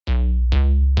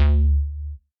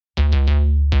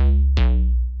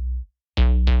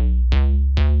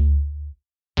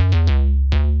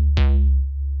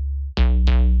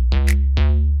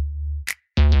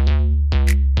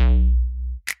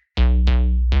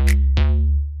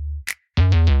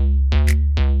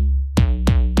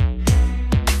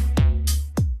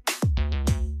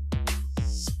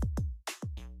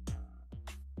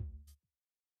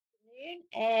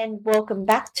And welcome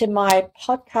back to my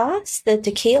podcast, the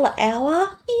Tequila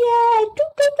Hour. Yeah.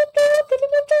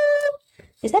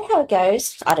 Is that how it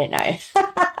goes? I don't know.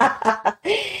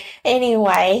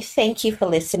 Anyway, thank you for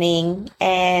listening,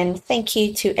 and thank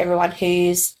you to everyone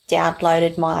who's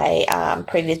downloaded my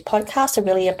previous podcast. I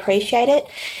really appreciate it.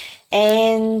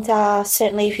 And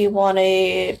certainly if you want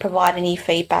to provide any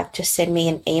feedback, just send me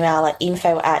an email at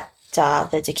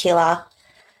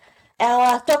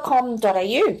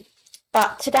info@thetequilahour.com.au.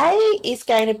 But today is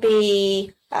going to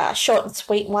be a short and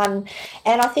sweet one,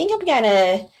 and I think I'm going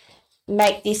to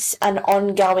make this an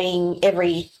ongoing,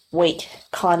 every week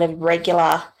kind of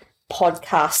regular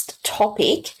podcast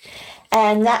topic.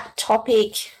 And that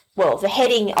topic, well, the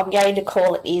heading I'm going to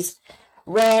call it is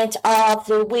Rant of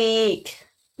the Week.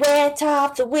 Rant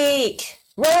of the Week.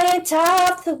 Rant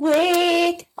of the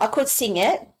Week. I could sing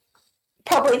it.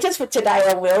 Probably just for today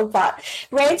I will, but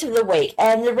Rant of the Week.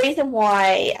 And the reason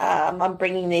why I'm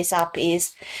bringing this up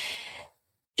is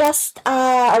just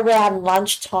around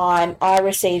lunchtime, I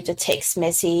received a text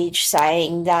message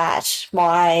saying that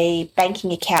my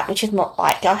banking account, which is not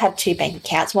like, I have two bank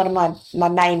accounts. One of my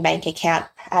main bank account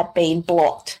had been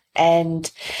blocked, and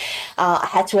I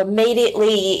had to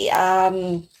immediately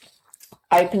open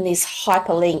this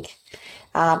hyperlink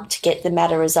to get the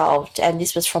matter resolved. And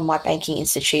this was from my banking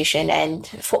institution. And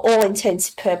for all intents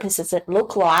and purposes, it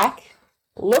looked like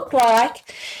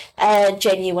a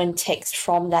genuine text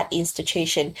from that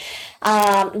institution.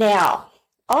 Now,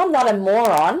 I'm not a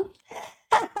moron.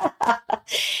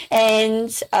 And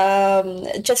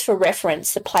just for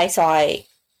reference, the place I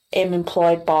am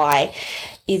employed by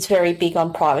is very big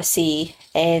on privacy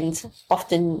and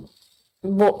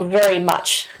very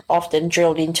much often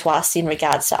drilled into us in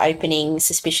regards to opening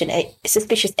suspicious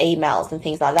emails and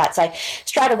things like that. So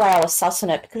straight away I was sussing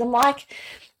it, because I'm like,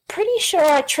 pretty sure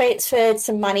I transferred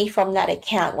some money from that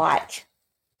account like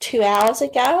 2 hours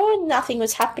ago and nothing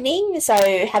was happening.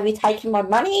 So have you taken my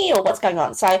money or what's going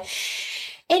on? So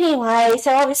anyway,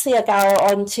 so obviously I go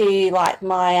on to like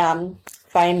my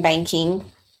phone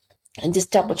banking and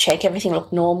just double check everything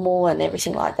looked normal and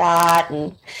everything like that.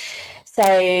 And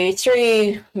so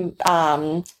through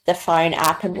the phone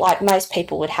app, and like most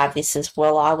people would have this as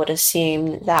well, I would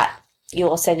assume that you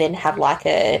also then have like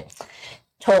a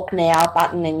talk now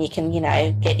button, and you can,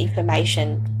 get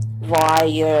information via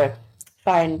your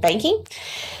phone banking.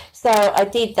 So I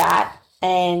did that,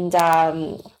 and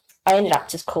I ended up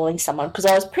just calling someone, because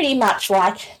I was pretty much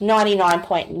like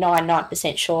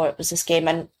 99.99% sure it was a scam.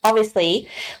 And obviously,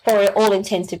 for all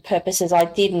intents and purposes, I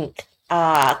didn't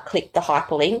click the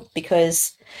hyperlink,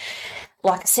 because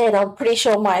like I said, I'm pretty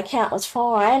sure my account was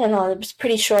fine, and I was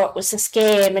pretty sure it was a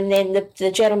scam. And then the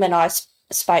gentleman I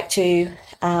spoke to,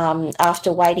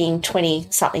 after waiting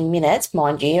 20-something minutes,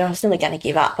 mind you, I was nearly going to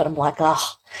give up, but I'm like,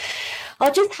 I'll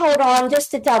just hold on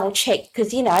just to double check,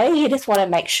 because, you just want to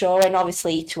make sure, and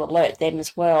obviously to alert them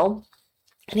as well.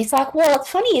 And he's like, well, it's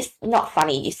funny, not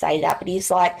funny you say that, but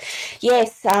he's like,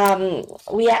 yes,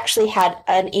 we actually had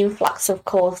an influx of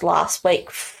calls last week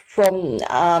from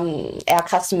our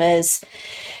customers,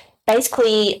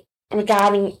 basically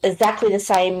regarding exactly the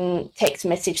same text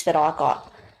message that I got.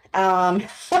 I'm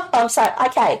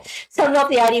okay, so I'm not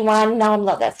the only one. No, I'm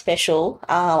not that special.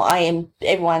 I'm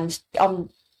just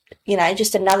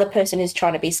another person who's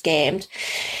trying to be scammed.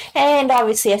 And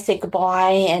obviously I said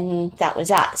goodbye, and that was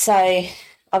that. So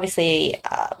obviously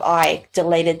I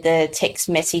deleted the text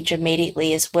message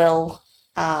immediately as well,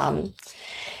 and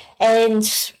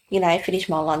finished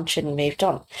my lunch and moved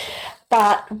on.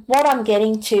 But what I'm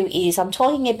getting to is I'm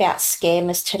talking about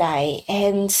scammers today,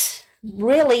 and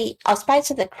really, I suppose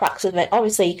at the crux of it,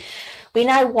 obviously, we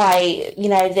know why,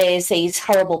 there's these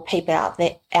horrible people out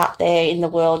there in the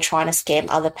world trying to scam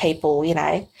other people.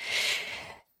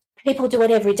 People do it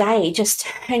every day, just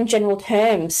in general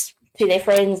terms, to their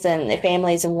friends and their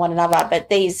families and one another. But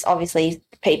these, obviously,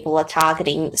 people are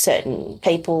targeting certain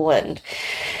people, and,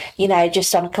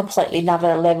 just on a completely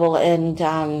another level. And,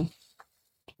 I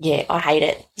hate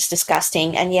it. It's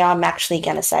disgusting. And, I'm actually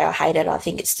going to say I hate it. I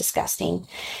think it's disgusting.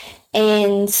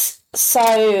 And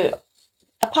so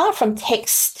apart from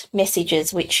text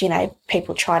messages, which,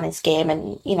 people trying to scam,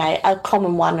 and, a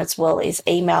common one as well is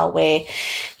email, where,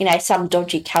 some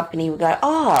dodgy company will go,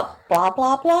 oh, blah,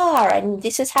 blah, blah, and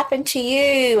this has happened to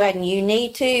you, and you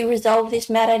need to resolve this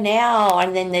matter now.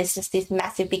 And then there's just this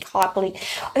massive big hyperlink,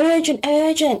 urgent.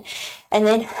 And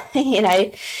then,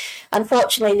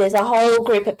 unfortunately, there's a whole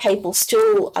group of people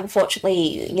still,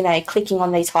 unfortunately, clicking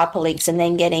on these hyperlinks and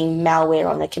then getting malware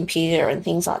on the computer and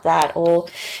things like that. Or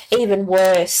even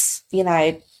worse,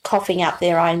 coughing up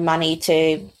their own money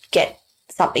to get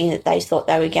something that they thought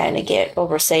they were going to get or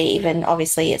receive, and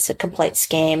obviously it's a complete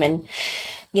scam. And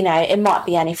it might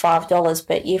be only $5,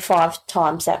 but you 5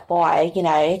 times that by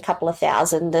a couple of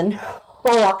thousand and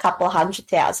or a couple of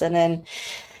 100,000, and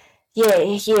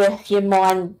your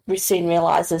mind soon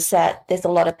realizes that there's a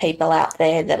lot of people out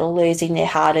there that are losing their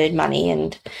hard-earned money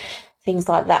and things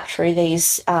like that through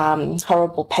these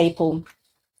horrible people.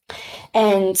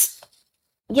 And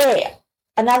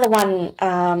another one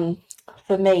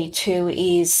for me too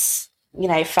is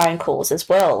phone calls as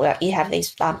well. You have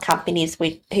these companies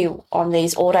who on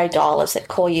these auto dialers that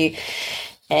call you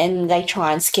and they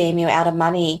try and scam you out of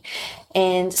money.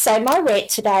 And so my rant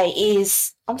today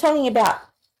is I'm talking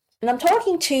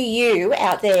to you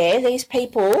out there, these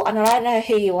people, and I don't know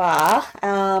who you are,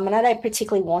 and I don't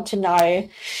particularly want to know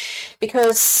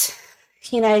because,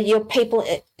 you're people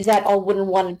that I wouldn't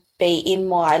want to be in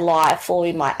my life or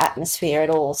in my atmosphere at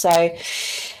all. So,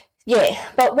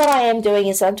 but what I am doing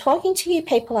is I'm talking to you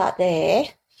people out there,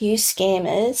 you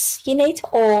scammers, you need to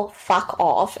all fuck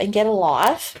off and get a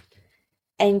life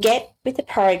and get with the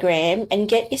program and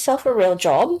get yourself a real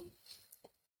job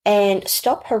and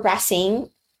stop harassing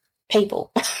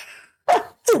people.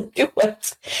 Do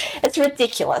it. It's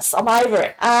ridiculous. I'm over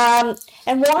it. And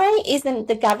why isn't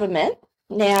the government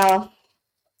now?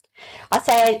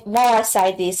 Why I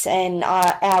say this, and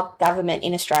our government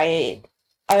in Australia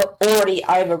already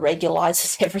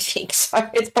over-regulates everything, so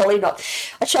it's probably not.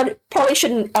 Probably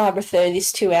shouldn't refer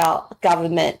this to our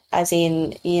government, as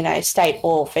in state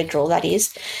or federal, that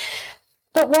is.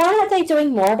 But why aren't they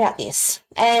doing more about this?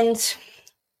 And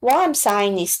why I'm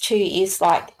saying this too is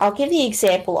I'll give the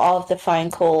example of the phone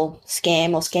call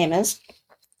scam or scammers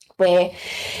where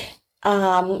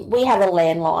we have a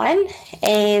landline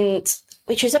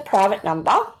which is a private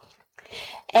number,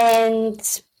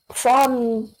 and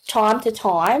from time to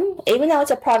time, even though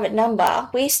it's a private number,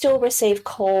 we still receive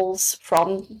calls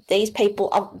from these people.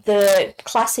 The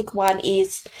classic one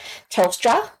is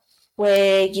Telstra,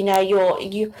 where your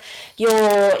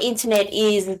internet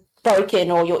is broken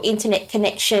or your internet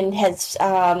connection is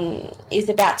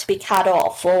about to be cut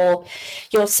off or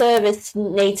your service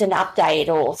needs an update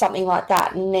or something like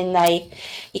that, and then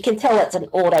you can tell it's an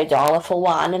auto dialer for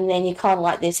one, and then you kind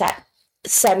of there's that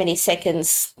so many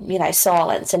seconds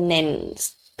silence, and then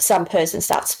some person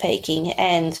starts speaking,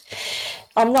 and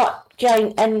I'm not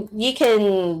going, and you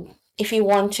can, if you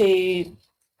want to,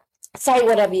 say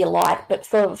whatever you like, but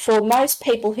for most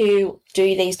people who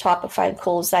do these type of phone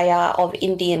calls, they are of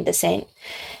Indian descent.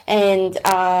 And,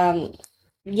 and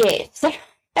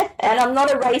I'm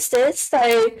not a racist,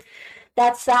 so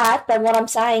that's that. But what I'm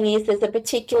saying is there's a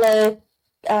particular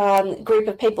group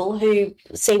of people who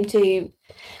seem to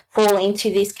fall into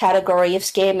this category of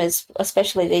scammers,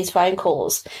 especially these phone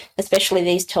calls, especially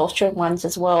these Telstra ones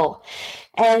as well.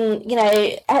 And,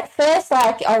 at first,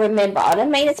 I remember, and I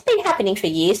mean, it's been happening for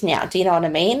years now, do you know what I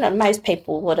mean? And most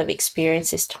people would have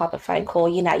experienced this type of phone call.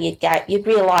 You'd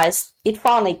realise, you'd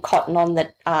finally cotton on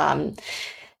that,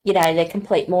 they're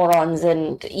complete morons,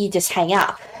 and you just hang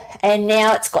up. And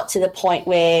now it's got to the point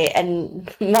where,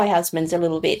 and my husband's a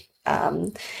little bit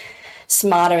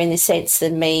smarter in the sense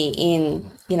than me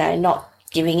in, not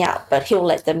giving up, but he'll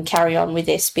let them carry on with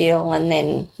their spiel and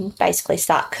then basically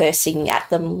start cursing at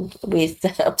them with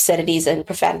obscenities and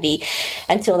profanity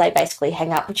until they basically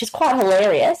hang up, which is quite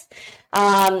hilarious.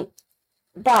 But,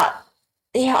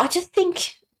 I just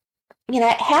think,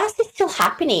 how is this still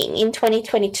happening in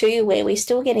 2022 where we're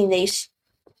still getting these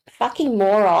fucking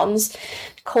morons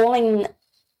calling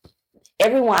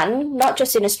everyone, not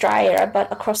just in Australia,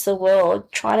 but across the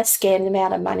world, trying to scam them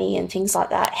out of money and things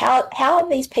like that? How are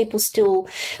these people still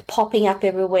popping up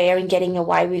everywhere and getting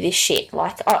away with this shit?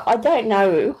 I don't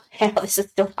know how this is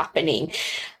still happening.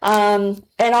 And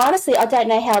honestly, I don't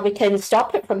know how we can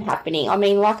stop it from happening. I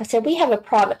mean, like I said, we have a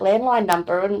private landline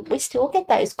number and we still get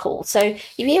those calls. So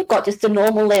if you've got just a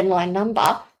normal landline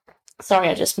number, sorry,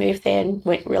 I just moved there and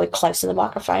went really close to the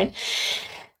microphone.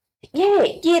 Yeah,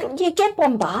 you get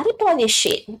bombarded by this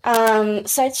shit.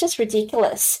 So it's just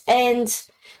ridiculous. And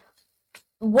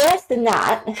worse than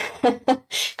that,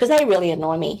 because they really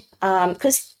annoy me,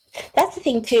 because that's the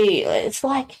thing too. It's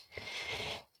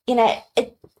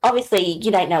obviously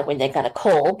you don't know when they're going to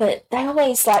call, but they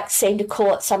always seem to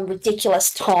call at some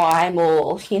ridiculous time,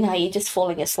 or, you're just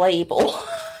falling asleep, or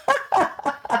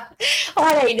I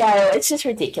don't know. It's just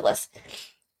ridiculous.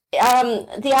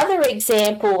 The other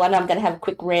example, and I'm going to have a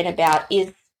quick rant about,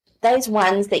 is those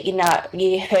ones that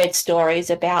you heard stories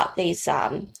about these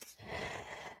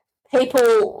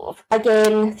people.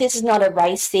 Again, this is not a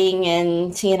race thing,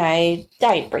 and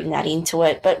don't bring that into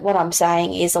it. But what I'm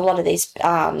saying is a lot of these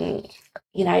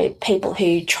people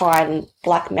who try and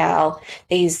blackmail,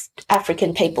 these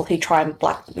African people who try and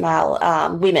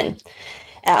blackmail women,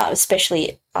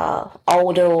 especially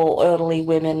older or elderly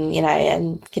women,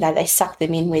 and, they suck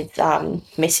them in with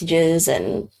messages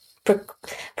and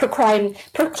proclaim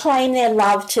their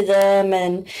love to them,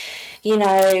 and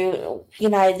they're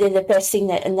the best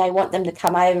thing, and they want them to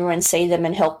come over and see them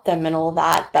and help them and all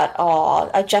that. But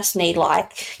I just need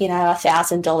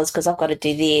 $1,000 because I've got to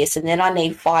do this, and then I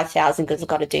need 5,000 because I've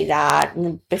got to do that,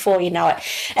 and before you know it,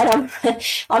 and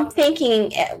I'm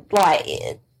thinking it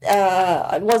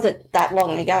wasn't that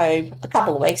long ago, a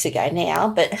couple of weeks ago now,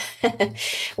 but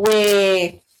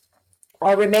where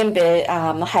I remember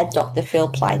I had Dr. Phil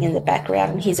playing in the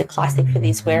background, and he's a classic for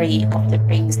this, where he often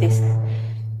brings this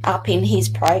up in his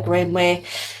program, where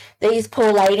these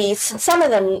poor ladies, some of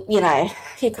them, you're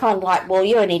kind of like, well,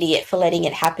 you're an idiot for letting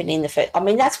it happen in the first. I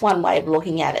mean, that's one way of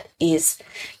looking at it, is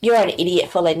you're an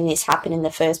idiot for letting this happen in the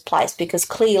first place, because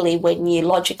clearly when you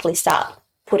logically start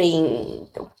putting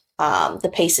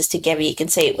the pieces together, you can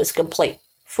see it was complete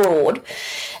fraud.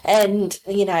 And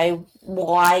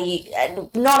why,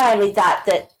 not only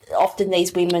that often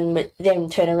these women would then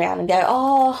turn around and go,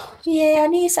 oh yeah, I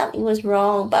knew something was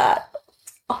wrong, but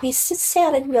he just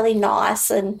sounded really nice,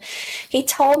 and he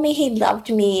told me he loved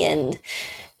me, and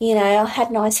I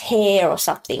had nice hair or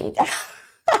something.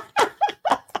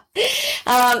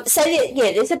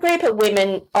 There's a group of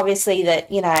women, obviously, that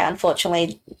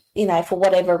unfortunately, for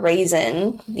whatever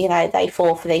reason, they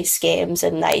fall for these scams,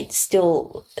 and they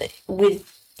still,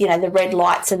 with the red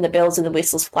lights and the bells and the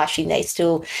whistles flashing, they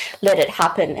still let it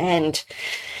happen. And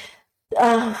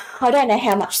I don't know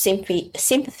how much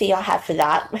sympathy I have for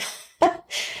that.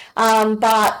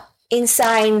 But in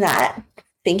saying that,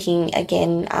 thinking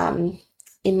again,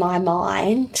 in my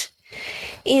mind,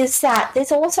 is that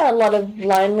there's also a lot of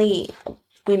lonely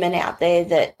women out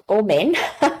there or men,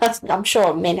 I'm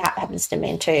sure men happens to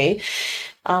men too.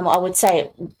 I would say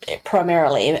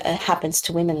primarily it happens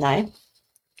to women though,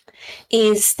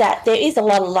 is that there is a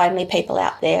lot of lonely people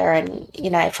out there, and,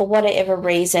 for whatever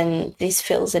reason, this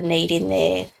fills a need in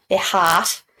their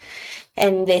heart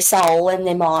and their soul and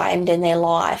their mind and their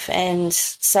life. And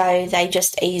so they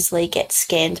just easily get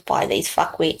scammed by these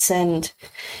fuckwits and,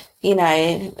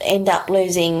 end up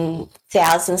losing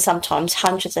thousands, sometimes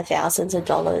hundreds of thousands of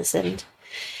dollars. And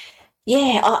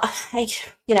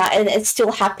and it's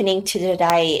still happening to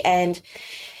today. And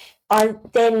I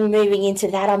then moving into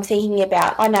that, I'm thinking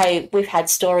about, I know we've had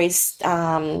stories,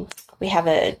 we have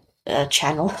a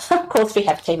channel. Of course, we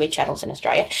have TV channels in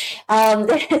Australia.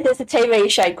 There's a TV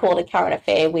show called A Current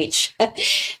Affair, which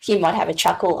you might have a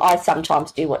chuckle. I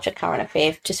sometimes do watch A Current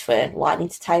Affair just for light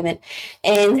entertainment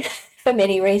and for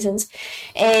many reasons.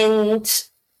 And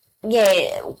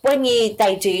when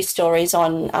they do stories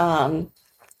on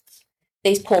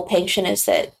these poor pensioners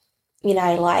that,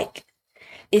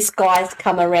 this guy's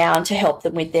come around to help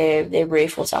them with their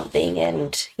roof or something,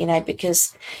 and,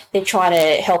 because they're trying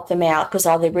to help them out because,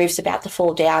 their roof's about to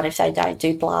fall down if they don't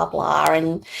do blah, blah.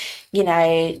 And,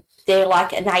 they're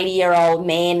like an 80-year-old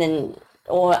man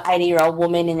or 80-year-old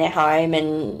woman in their home,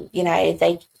 and,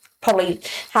 they probably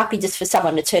happy just for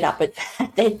someone to turn up at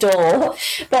their door,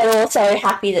 but also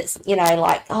happy that's,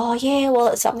 oh, yeah, well,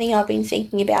 it's something I've been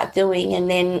thinking about doing. And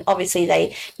then obviously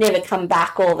they never come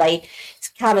back, or they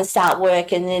come and start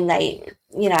work and then they,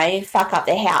 fuck up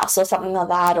their house or something like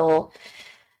that, or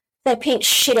they pinch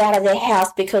shit out of their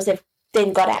house because they've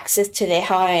then got access to their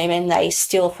home and they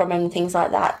steal from them and things like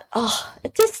that. Oh,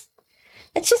 it's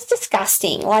just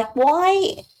disgusting. Like,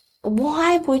 why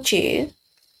would you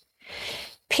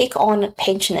pick on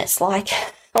pensioners,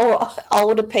 or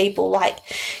older people?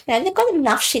 They've got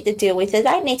enough shit to deal with. They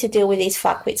don't need to deal with these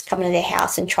fuckwits coming to their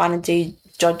house and trying to do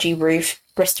dodgy roof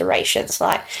restorations.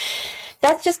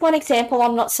 That's just one example.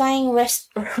 I'm not saying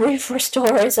roof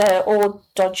restorers are all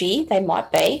dodgy. They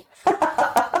might be.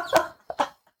 I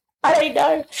don't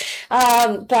know.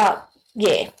 But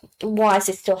yeah, why is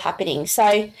this still happening?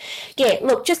 So, yeah,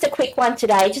 look, just a quick one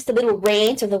today, just a little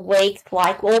rant of the week,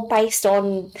 all based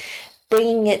on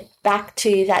bringing it back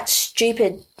to that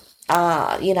stupid,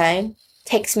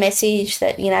 text message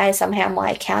that, somehow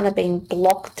my account had been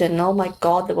blocked, and oh my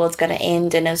God, the world's going to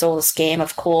end, and it was all a scam,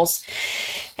 of course.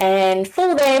 And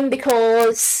fool them,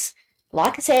 because,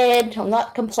 like I said, I'm not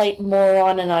a complete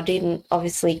moron, and I didn't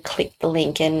obviously click the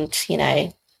link and,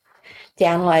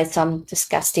 download some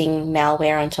disgusting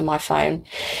malware onto my phone.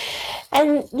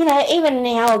 And, even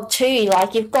now too,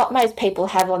 like you've got most people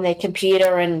have on their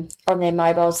computer and on their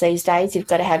mobiles these days, you've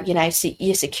got to have,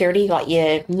 your security, like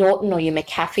your Norton or your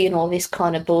McAfee and all this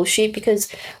kind of bullshit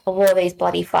because of all these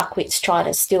bloody fuckwits trying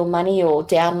to steal money or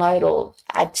download or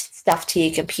add stuff to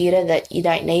your computer that you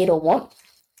don't need or want.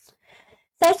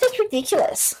 So it's just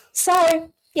ridiculous.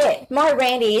 So, yeah, my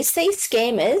rant is these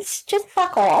scammers, just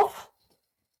fuck off,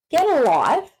 get a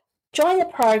life, join the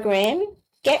program,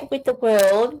 get with the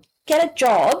world, get a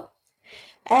job,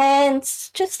 and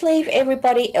just leave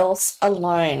everybody else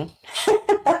alone.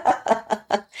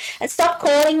 And stop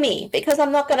calling me because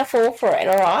I'm not going to fall for it,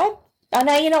 all right? I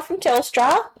know you're not from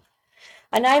Telstra.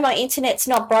 I know my internet's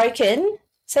not broken,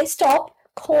 so stop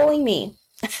calling me.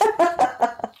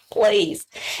 Please.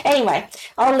 Anyway,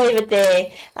 I'll leave it there.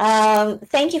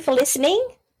 Thank you for listening.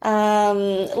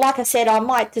 Like I said, I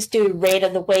might just do a rant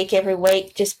of the week every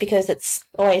week just because it's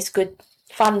always good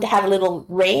fun to have a little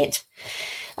rant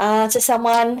to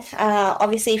someone.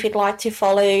 Obviously, if you'd like to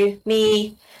follow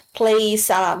me, please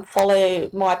follow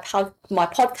my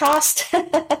podcast.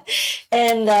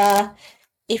 And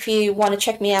if you want to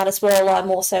check me out as well,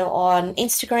 I'm also on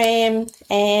Instagram.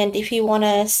 And if you want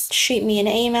to shoot me an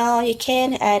email, you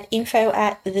can at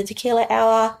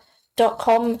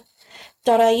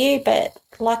info@thetequilahour.com.au. But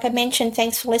like I mentioned,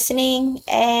 thanks for listening,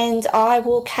 and I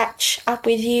will catch up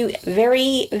with you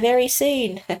very, very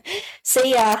soon.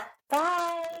 See ya.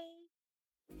 Bye.